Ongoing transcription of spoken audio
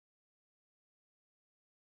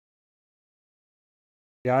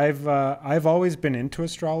Yeah, I've always been into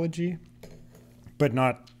astrology, but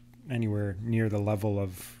not anywhere near the level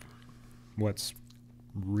of what's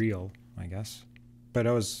real, I guess. But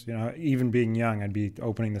I was, even being young, I'd be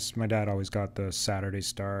opening this. My dad always got the Saturday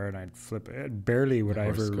Star, and I'd flip it. Barely would The I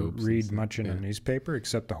ever horoscopes and read stuff. much in a Yeah. newspaper,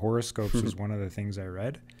 except the horoscopes was one of the things I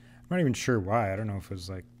read. I'm not even sure why. I don't know if it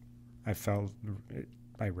was like I felt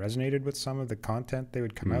I resonated with some of the content they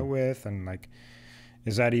would come out Mm. with, and like,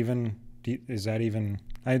 is that even? Is that even?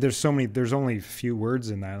 There's so many. There's only a few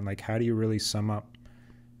words in that. And like, how do you really sum up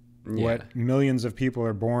Yeah. what millions of people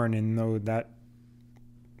are born in? Though that,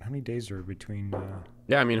 how many days are between?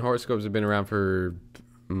 Yeah, I mean, horoscopes have been around for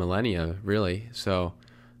millennia, really. So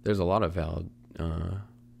there's a lot of valid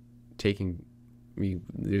taking.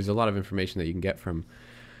 There's a lot of information that you can get from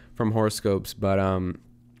horoscopes, but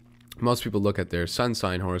most people look at their sun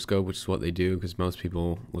sign horoscope, which is what they do, because most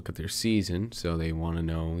people look at their season. So they want to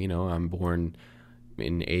know, I'm born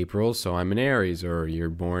in April, so I'm an Aries, or you're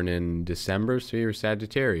born in December, so you're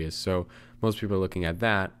Sagittarius. So most people are looking at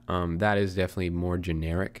that. That is definitely more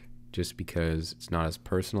generic, just because it's not as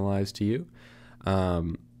personalized to you.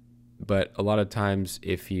 But a lot of times,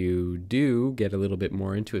 if you do get a little bit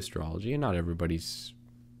more into astrology, and not everybody's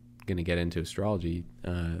going to get into astrology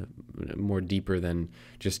more deeper than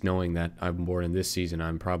just knowing that I'm born in this season,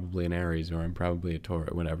 I'm probably an Aries, or I'm probably a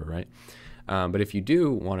Taurus, whatever, right? But if you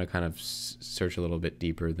do want to kind of search a little bit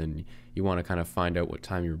deeper, then you want to kind of find out what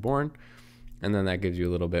time you were born, and then that gives you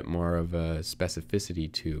a little bit more of a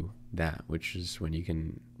specificity to that, which is when you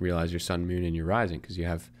can realize your sun, moon, and your rising, because you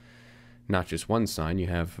have not just one sign, you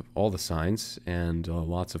have all the signs and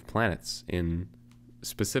lots of planets in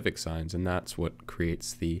specific signs, and that's what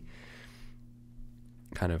creates the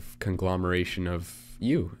kind of conglomeration of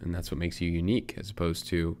you, and that's what makes you unique, as opposed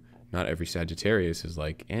to not every Sagittarius is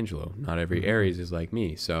like Angelo, not every Aries is like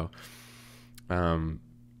me. So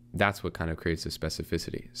that's what kind of creates the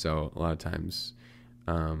specificity. So a lot of times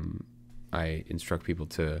I instruct people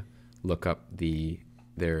to look up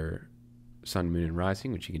their sun, moon, and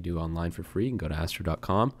rising, which you can do online for free. You can go to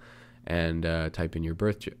astro.com and type in your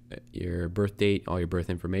birth date, all your birth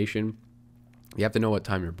information. You have to know what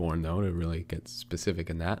time you're born, though, to really get specific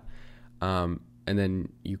in that. And then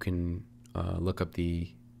you can look up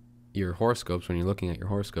your horoscopes. When you're looking at your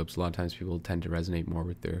horoscopes, a lot of times people tend to resonate more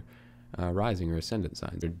with their rising or ascendant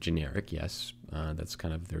signs. They're generic, yes. That's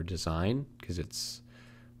kind of their design, because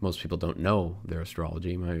most people don't know their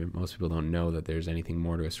astrology. Most people don't know that there's anything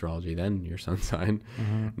more to astrology than your sun sign.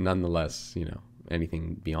 Nonetheless,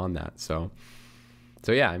 anything beyond that. So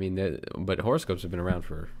yeah, I mean, but horoscopes have been around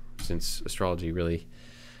since astrology really,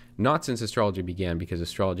 not since astrology began, because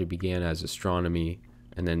astrology began as astronomy,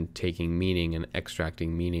 and then taking meaning and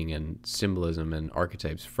extracting meaning and symbolism and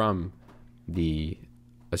archetypes from the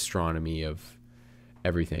astronomy of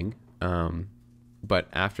everything. But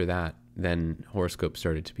after that, then horoscopes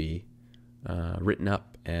started to be written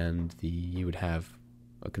up, and you would have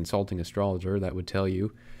a consulting astrologer that would tell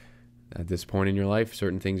you, at this point in your life,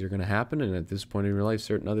 certain things are going to happen, and at this point in your life,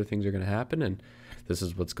 certain other things are going to happen, and this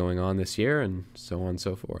is what's going on this year, and so on and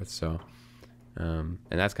so forth. So, and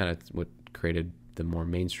that's kind of what created the more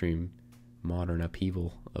mainstream modern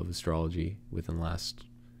upheaval of astrology within the last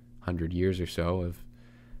 100 years or so, of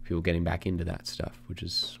people getting back into that stuff, which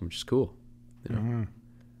is cool.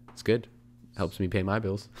 It's good. Helps me pay my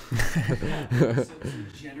bills. So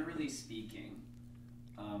generally speaking,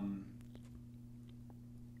 and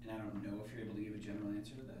I don't know if you're able to give a general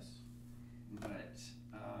answer to this, but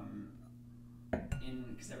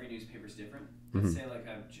because every newspaper is different. Let's say like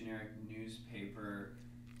a generic newspaper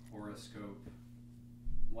horoscope.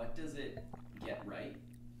 What does it get right,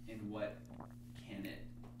 and what can it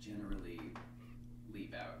generally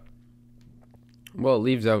leave out? Well, it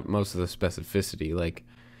leaves out most of the specificity. Like,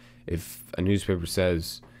 if a newspaper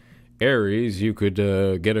says, Aries, you could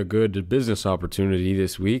get a good business opportunity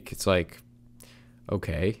this week, it's like,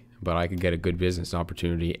 okay, but I could get a good business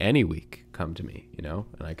opportunity any week come to me, and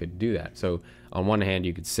I could do that. So on one hand,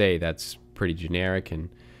 you could say that's pretty generic and,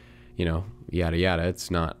 yada, yada. It's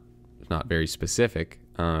not very specific.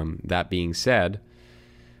 That being said,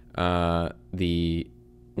 when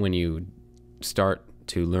you start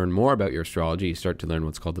to learn more about your astrology, you start to learn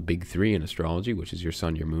what's called the big three in astrology, which is your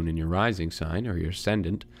sun, your moon, and your rising sign, or your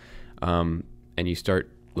ascendant. And you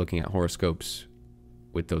start looking at horoscopes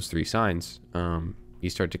with those three signs. You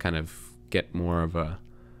start to kind of get more of a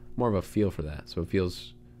feel for that. So it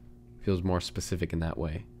feels more specific in that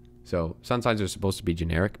way. So sun signs are supposed to be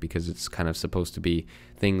generic, because it's kind of supposed to be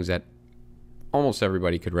things that almost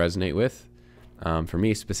everybody could resonate with. For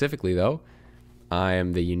me specifically, though, I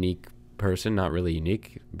am the unique person. Not really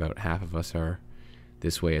unique. About half of us are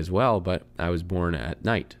this way as well, but I was born at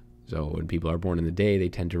night. So when people are born in the day, they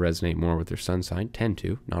tend to resonate more with their sun sign, tend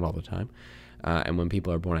to, not all the time. And when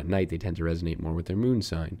people are born at night, they tend to resonate more with their moon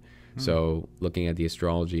sign. So looking at the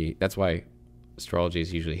astrology, that's why astrology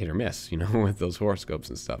is usually hit or miss, you know, with those horoscopes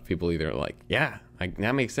and stuff. People either are like, yeah,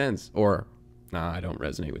 that makes sense, or nah, I don't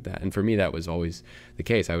resonate with that. And for me, that was always the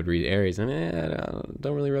case. I would read Aries and I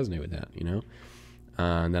don't really resonate with that, you know.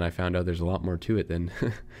 And then I found out there's a lot more to it than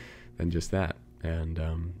than just that. And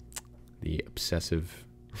the obsessive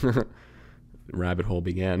rabbit hole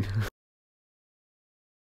began.